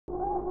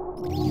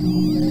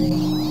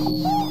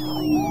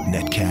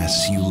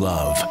Netcasts you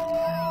love.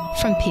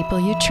 From people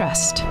you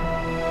trust.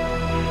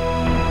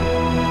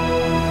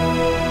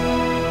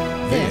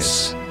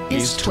 This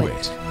is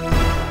Twit.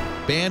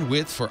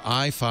 Bandwidth for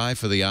iFive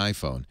for the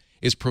iPhone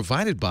is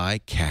provided by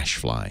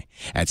CacheFly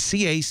at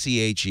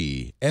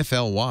CacheFly.com.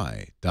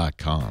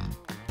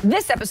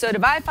 This episode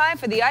of iFive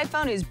for the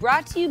iPhone is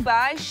brought to you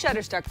by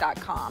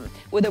Shutterstock.com.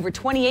 With over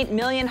 28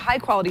 million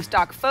high-quality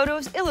stock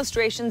photos,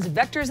 illustrations,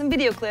 vectors, and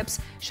video clips,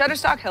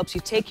 Shutterstock helps you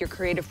take your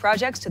creative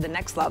projects to the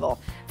next level.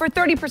 For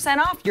 30%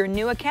 off your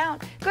new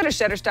account, go to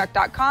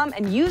Shutterstock.com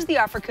and use the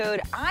offer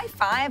code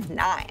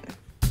iFive9.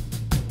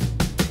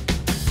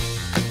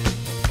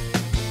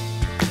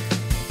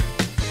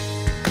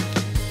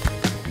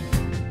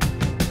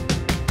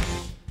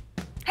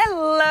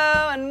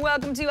 Hello and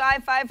welcome to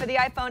iFive for the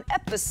iPhone,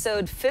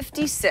 episode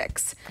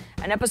 56.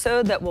 An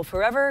episode that will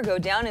forever go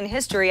down in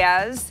history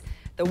as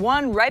the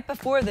one right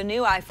before the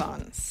new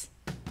iPhones.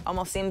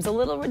 Almost seems a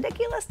little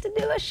ridiculous to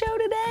do a show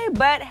today,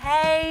 but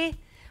hey,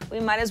 we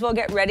might as well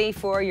get ready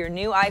for your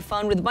new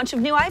iPhone with a bunch of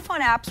new iPhone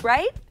apps,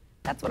 right?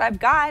 That's what I've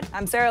got.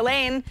 I'm Sarah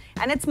Lane,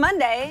 and it's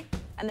Monday,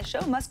 and the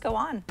show must go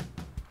on.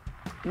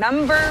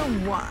 Number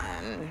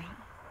one.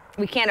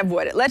 We can't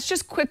avoid it. Let's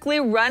just quickly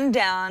run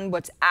down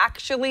what's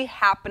actually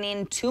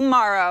happening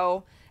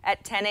tomorrow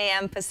at 10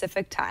 a.m.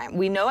 Pacific time.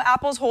 We know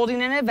Apple's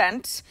holding an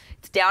event.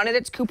 It's down at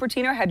its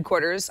Cupertino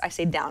headquarters. I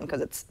say down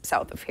because it's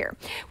south of here.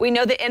 We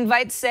know the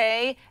invites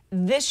say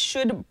this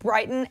should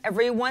brighten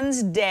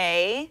everyone's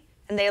day,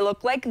 and they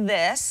look like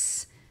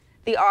this.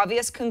 The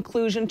obvious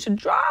conclusion to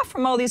draw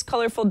from all these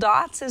colorful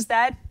dots is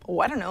that, oh,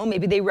 I don't know,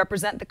 maybe they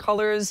represent the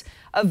colors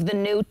of the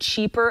new,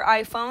 cheaper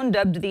iPhone,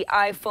 dubbed the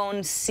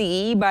iPhone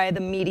C by the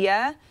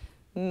media.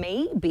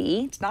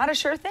 Maybe. It's not a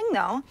sure thing,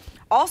 though.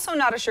 Also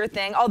not a sure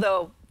thing,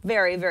 although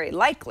very, very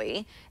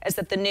likely, is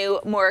that the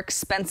new, more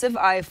expensive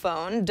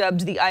iPhone,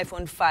 dubbed the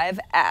iPhone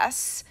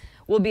 5S,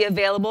 will be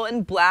available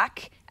in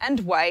black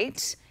and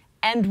white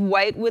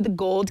with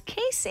gold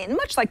casing,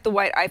 much like the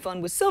white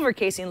iPhone with silver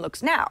casing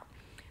looks now.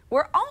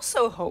 We're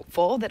also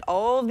hopeful that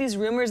all of these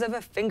rumors of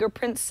a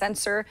fingerprint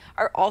sensor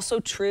are also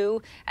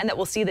true and that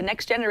we'll see the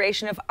next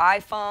generation of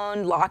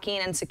iPhone locking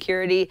and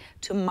security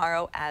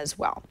tomorrow as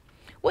well.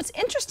 What's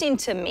interesting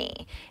to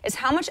me is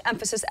how much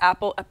emphasis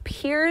Apple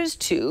appears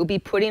to be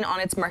putting on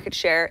its market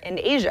share in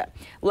Asia.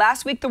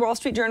 Last week, the Wall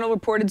Street Journal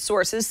reported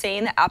sources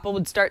saying that Apple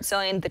would start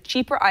selling the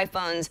cheaper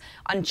iPhones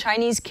on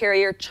Chinese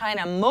carrier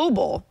China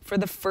Mobile for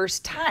the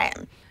first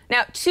time.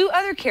 Now, two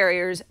other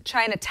carriers,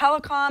 China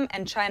Telecom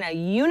and China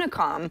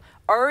Unicom,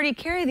 already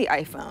carry the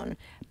iPhone,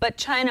 but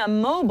China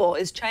Mobile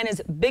is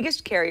China's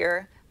biggest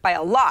carrier by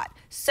a lot.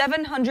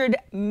 700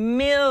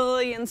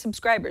 million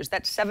subscribers.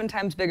 That's 7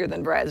 times bigger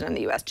than Verizon in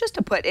the US, just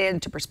to put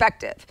into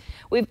perspective.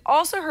 We've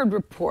also heard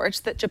reports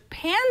that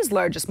Japan's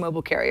largest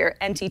mobile carrier,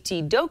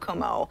 NTT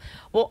Docomo,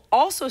 will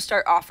also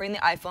start offering the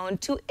iPhone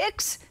to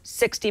its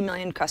 60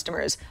 million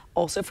customers,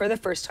 also for the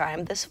first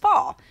time this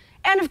fall.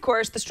 And of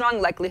course, the strong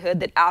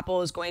likelihood that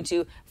Apple is going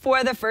to,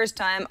 for the first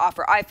time,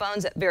 offer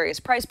iPhones at various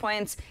price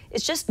points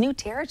is just new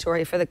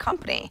territory for the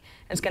company.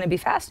 And it's going to be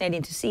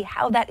fascinating to see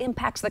how that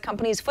impacts the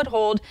company's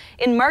foothold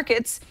in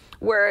markets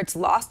where it's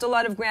lost a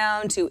lot of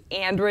ground to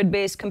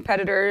Android-based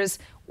competitors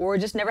or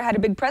just never had a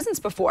big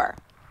presence before.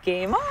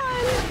 Game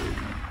on!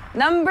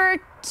 Number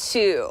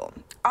two.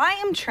 I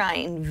am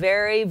trying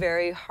very,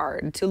 very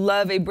hard to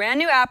love a brand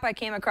new app I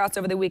came across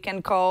over the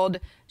weekend called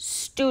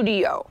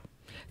Studio.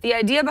 The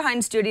idea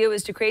behind Studio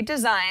is to create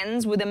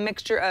designs with a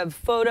mixture of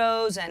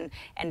photos and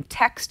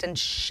text and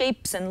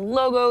shapes and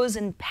logos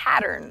and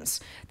patterns.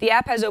 The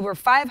app has over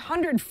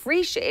 500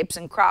 free shapes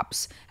and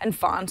crops and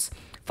fonts,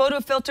 photo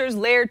filters,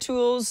 layer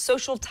tools,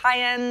 social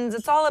tie-ins.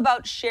 It's all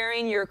about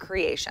sharing your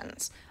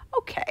creations.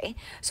 Okay,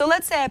 so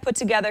let's say I put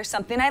together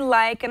something I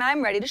like and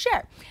I'm ready to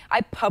share.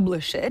 I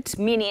publish it,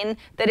 meaning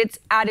that it's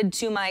added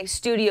to my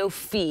Studio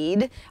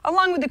feed,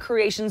 along with the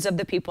creations of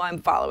the people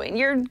I'm following.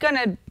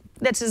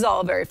 This is all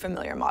a very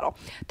familiar model.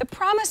 The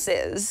promise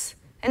is,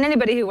 and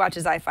anybody who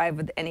watches iFive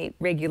with any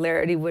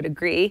regularity would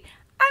agree,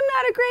 I'm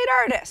not a great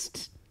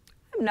artist.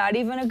 I'm not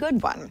even a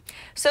good one.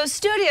 So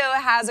Studio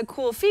has a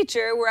cool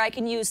feature where I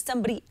can use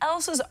somebody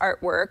else's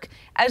artwork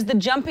as the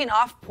jumping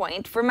off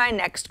point for my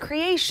next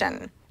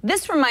creation.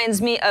 This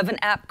reminds me of an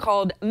app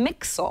called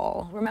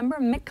Mixel. Remember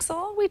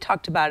Mixel? We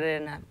talked about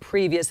it in a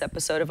previous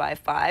episode of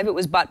iFive. It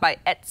was bought by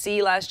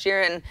Etsy last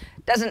year and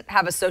doesn't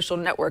have a social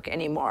network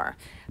anymore.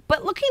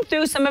 But looking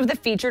through some of the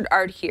featured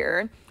art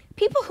here,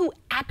 people who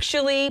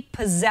actually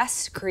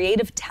possess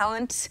creative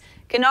talent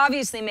can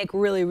obviously make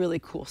really, really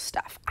cool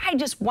stuff. I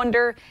just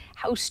wonder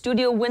how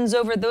Studio wins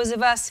over those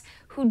of us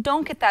who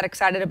don't get that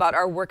excited about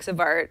our works of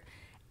art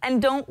and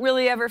don't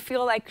really ever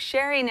feel like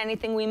sharing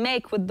anything we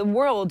make with the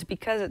world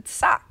because it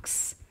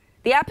sucks.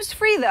 The app is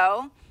free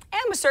though,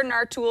 and with certain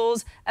art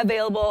tools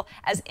available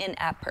as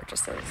in-app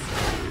purchases.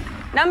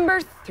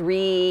 Number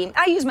 3,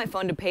 I use my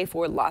phone to pay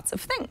for lots of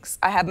things.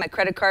 I have my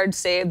credit card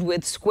saved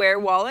with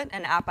Square Wallet,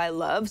 an app I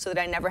love, so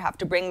that I never have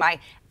to bring my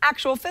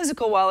actual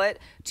physical wallet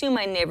to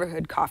my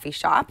neighborhood coffee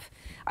shop.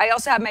 I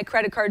also have my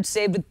credit card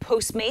saved with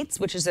Postmates,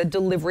 which is a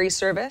delivery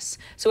service.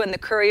 So when the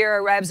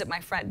courier arrives at my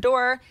front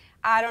door,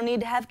 I don't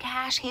need to have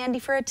cash handy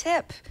for a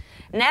tip.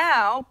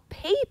 Now,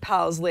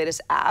 PayPal's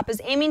latest app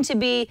is aiming to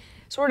be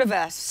sort of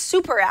a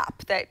super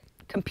app that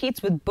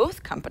competes with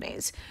both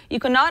companies. You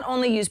can not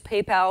only use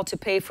PayPal to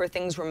pay for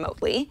things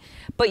remotely,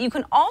 but you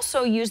can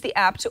also use the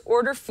app to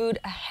order food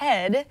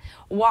ahead,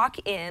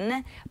 walk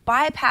in,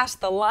 bypass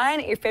the line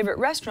at your favorite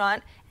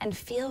restaurant, and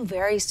feel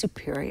very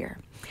superior.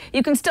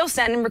 You can still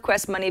send and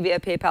request money via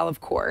PayPal,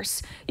 of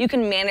course. You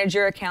can manage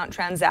your account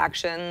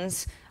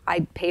transactions.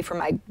 I pay for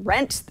my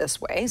rent this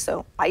way,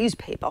 so I use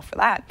PayPal for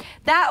that.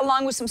 That,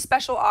 along with some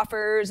special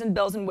offers and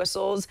bells and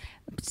whistles,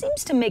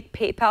 seems to make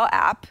PayPal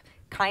app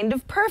kind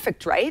of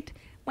perfect, right?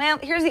 Well,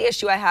 here's the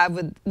issue I have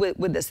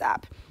with this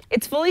app.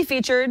 It's fully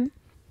featured,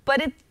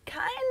 but it's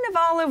kind of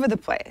all over the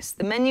place.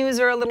 The menus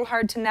are a little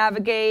hard to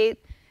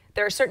navigate.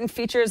 There are certain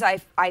features I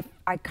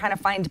kind of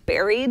find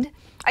buried.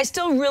 I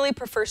still really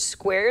prefer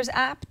Square's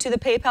app to the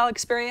PayPal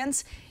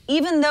experience,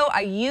 even though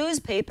I use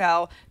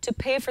PayPal to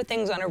pay for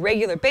things on a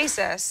regular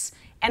basis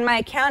and my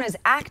account is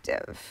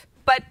active.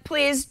 But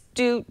please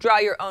do draw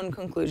your own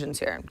conclusions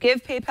here.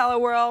 Give PayPal a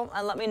whirl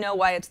and let me know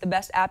why it's the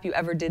best app you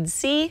ever did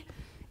see,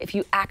 if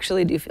you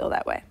actually do feel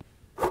that way.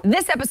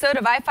 This episode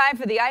of iFive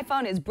for the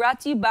iPhone is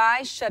brought to you by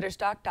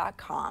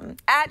Shutterstock.com.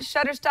 At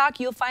Shutterstock,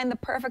 you'll find the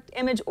perfect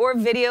image or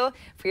video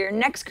for your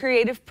next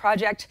creative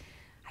project.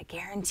 I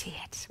guarantee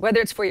it.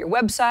 Whether it's for your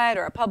website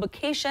or a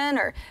publication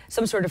or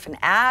some sort of an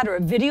ad or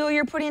a video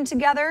you're putting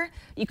together,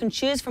 you can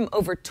choose from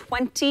over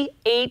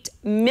 28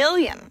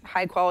 million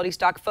high-quality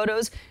stock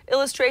photos,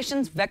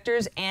 illustrations,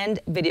 vectors,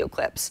 and video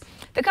clips.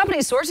 The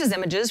company sources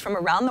images from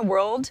around the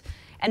world,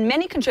 and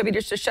many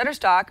contributors to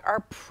Shutterstock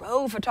are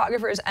pro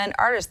photographers and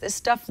artists. This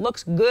stuff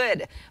looks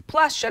good.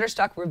 Plus,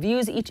 Shutterstock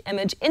reviews each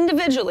image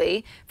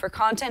individually for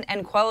content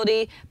and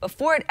quality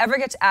before it ever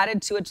gets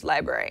added to its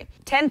library.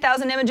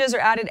 10,000 images are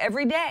added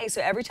every day, so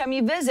every time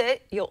you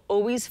visit, you'll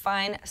always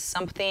find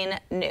something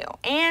new.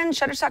 And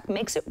Shutterstock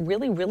makes it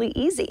really, really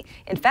easy.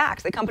 In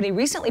fact, the company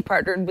recently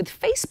partnered with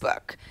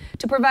Facebook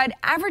to provide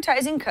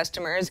advertising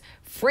customers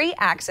free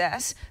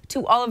access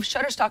to all of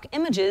Shutterstock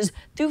images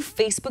through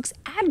Facebook's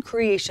ad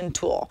creation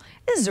tool.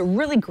 This is a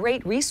really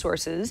great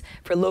resource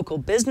for local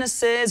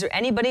businesses or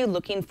anybody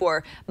looking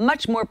for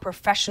much more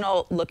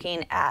professional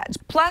looking ads.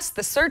 Plus,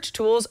 the search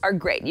tools are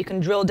great. You can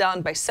drill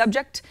down by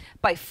subject,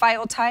 by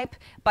file type,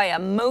 by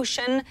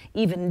emotion,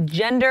 even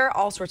gender,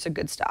 all sorts of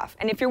good stuff.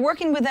 And if you're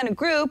working within a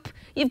group,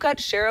 you've got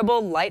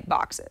shareable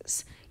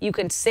lightboxes. You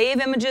can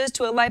save images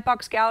to a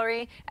Lightbox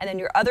gallery, and then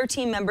your other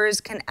team members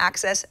can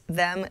access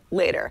them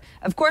later.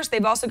 Of course,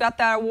 they've also got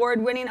that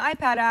award-winning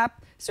iPad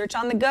app. Search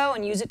on the go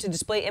and use it to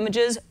display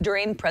images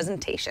during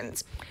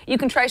presentations. You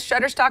can try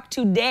Shutterstock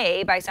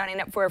today by signing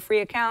up for a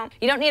free account.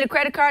 You don't need a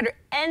credit card or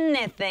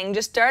anything.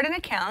 Just start an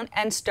account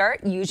and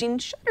start using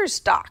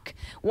Shutterstock.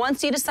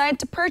 Once you decide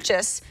to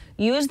purchase,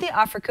 use the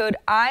offer code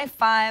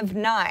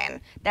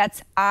iFive9.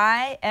 That's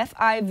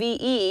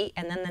I-F-I-V-E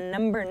and then the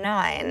number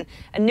 9.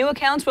 And new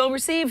accounts will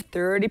receive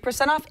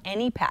 30% off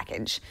any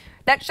package.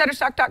 That's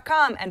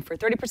Shutterstock.com, and for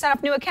 30%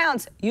 off new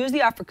accounts, use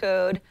the offer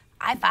code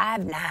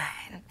iFive9.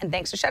 And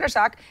thanks to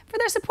Shutterstock for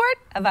their support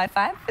of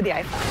iFive for the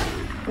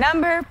iPhone.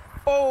 Number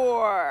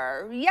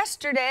 4.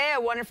 Yesterday,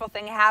 a wonderful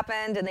thing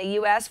happened in the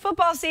U.S.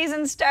 Football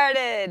season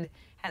started,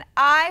 and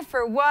I,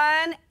 for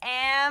one,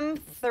 am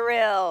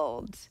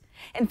thrilled.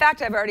 In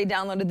fact, I've already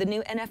downloaded the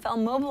new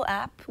NFL mobile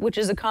app, which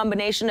is a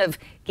combination of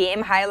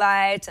game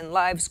highlights and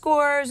live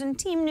scores and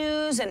team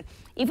news and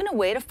even a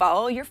way to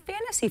follow your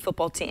fantasy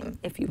football team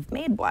if you've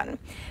made one.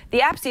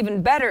 The app's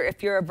even better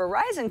if you're a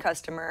Verizon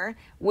customer,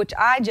 which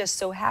I just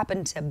so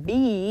happen to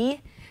be.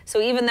 So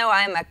even though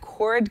I'm a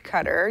cord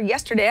cutter,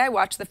 yesterday I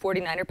watched the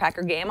 49er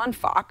Packer game on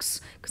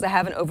Fox because I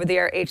have an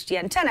over-the-air HD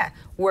antenna.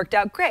 Worked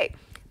out great.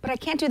 But I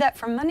can't do that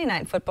for Monday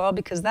Night Football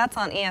because that's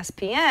on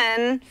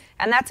ESPN,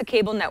 and that's a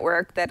cable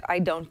network that I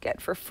don't get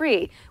for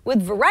free.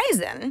 With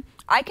Verizon,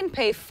 I can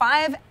pay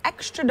 $5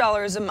 extra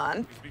a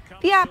month.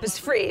 The app is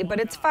free, but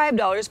it's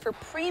 $5 for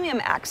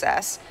premium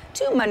access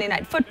to Monday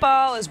Night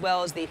Football, as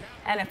well as the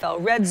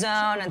NFL Red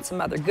Zone and some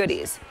other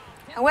goodies.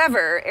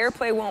 However,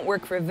 AirPlay won't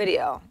work for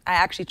video. I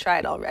actually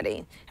tried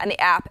already, and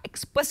the app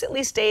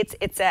explicitly states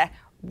it's a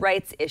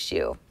rights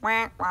issue.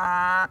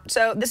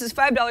 So this is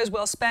 $5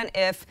 well spent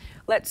if,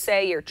 let's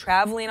say, you're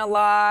traveling a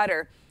lot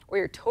or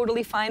you're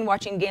totally fine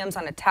watching games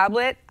on a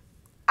tablet.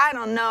 I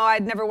don't know,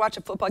 I'd never watch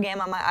a football game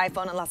on my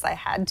iPhone unless I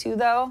had to,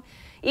 though.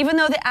 Even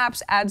though the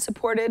app's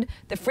ad-supported,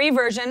 the free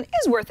version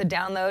is worth a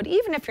download,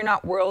 even if you're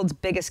not world's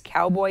biggest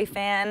Cowboy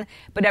fan,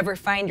 but ever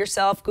find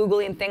yourself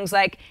Googling things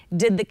like,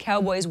 did the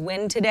Cowboys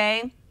win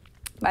today?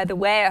 By the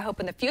way, I hope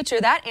in the future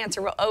that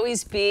answer will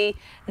always be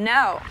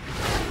no.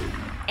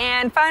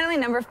 And finally,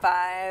 number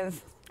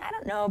 5. I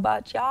don't know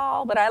about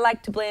y'all, but I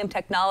like to blame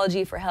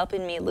technology for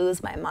helping me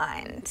lose my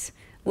mind.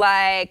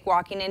 Like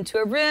walking into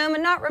a room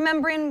and not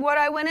remembering what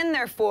I went in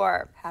there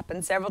for.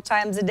 Happens several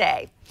times a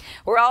day.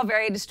 We're all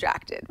very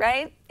distracted,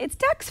 right? It's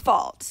tech's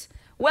fault.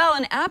 Well,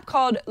 an app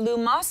called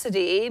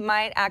Lumosity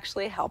might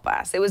actually help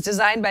us. It was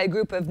designed by a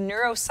group of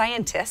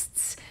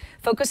neuroscientists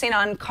focusing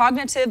on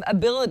cognitive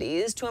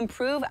abilities to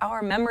improve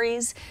our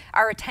memories,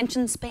 our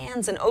attention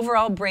spans, and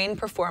overall brain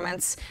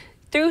performance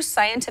through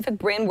scientific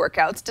brain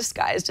workouts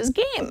disguised as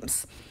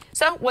games.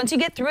 So once you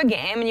get through a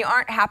game and you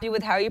aren't happy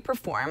with how you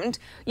performed,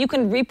 you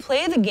can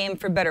replay the game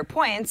for better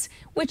points,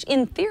 which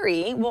in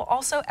theory will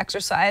also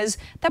exercise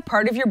that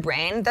part of your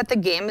brain that the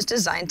game is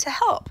designed to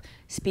help,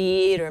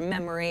 speed or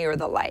memory or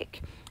the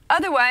like.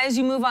 Otherwise,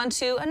 you move on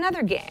to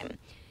another game.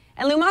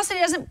 And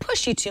Lumosity doesn't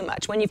push you too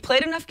much. When you've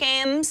played enough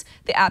games,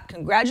 the app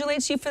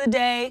congratulates you for the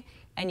day,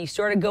 and you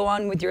sort of go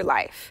on with your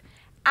life.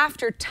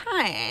 After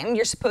time,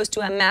 you're supposed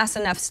to amass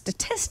enough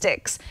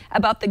statistics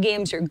about the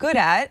games you're good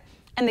at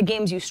and the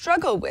games you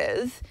struggle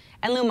with,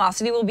 and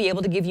Lumosity will be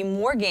able to give you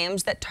more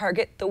games that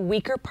target the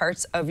weaker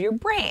parts of your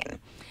brain.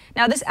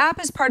 Now, this app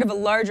is part of a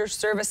larger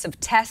service of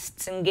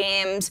tests and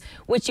games,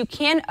 which you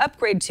can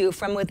upgrade to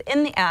from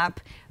within the app,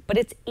 but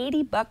it's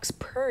 $80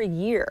 per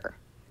year.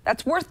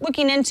 That's worth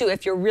looking into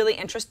if you're really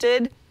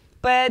interested,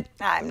 but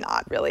I'm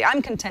not really.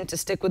 I'm content to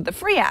stick with the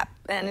free app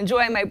and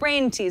enjoy my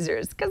brain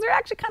teasers because they're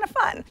actually kind of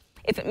fun.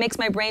 If it makes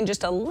my brain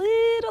just a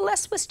little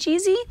less Swiss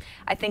cheesy,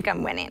 I think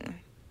I'm winning.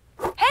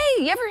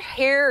 Hey, you ever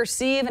hear or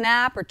see of an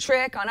app or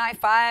trick on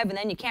iFive and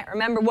then you can't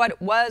remember what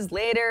it was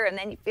later and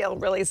then you feel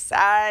really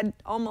sad,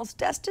 almost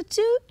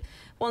destitute?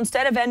 Well,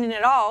 instead of ending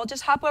it all,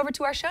 just hop over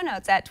to our show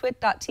notes at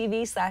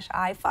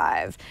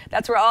twit.tv/iFive.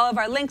 That's where all of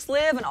our links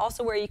live and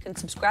also where you can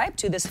subscribe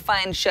to this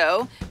fine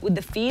show with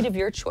the feed of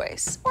your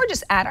choice. Or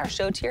just add our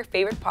show to your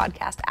favorite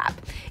podcast app.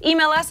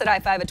 Email us at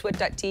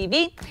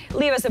iFive@twit.tv,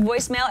 leave us a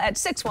voicemail at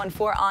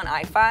 614 on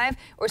iFive,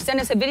 or send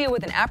us a video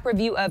with an app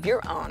review of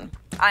your own.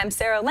 I'm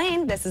Sarah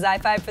Lane, this is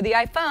iFive for the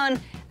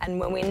iPhone, and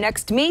when we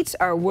next meet,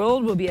 our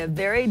world will be a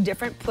very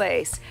different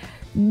place.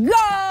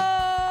 Go!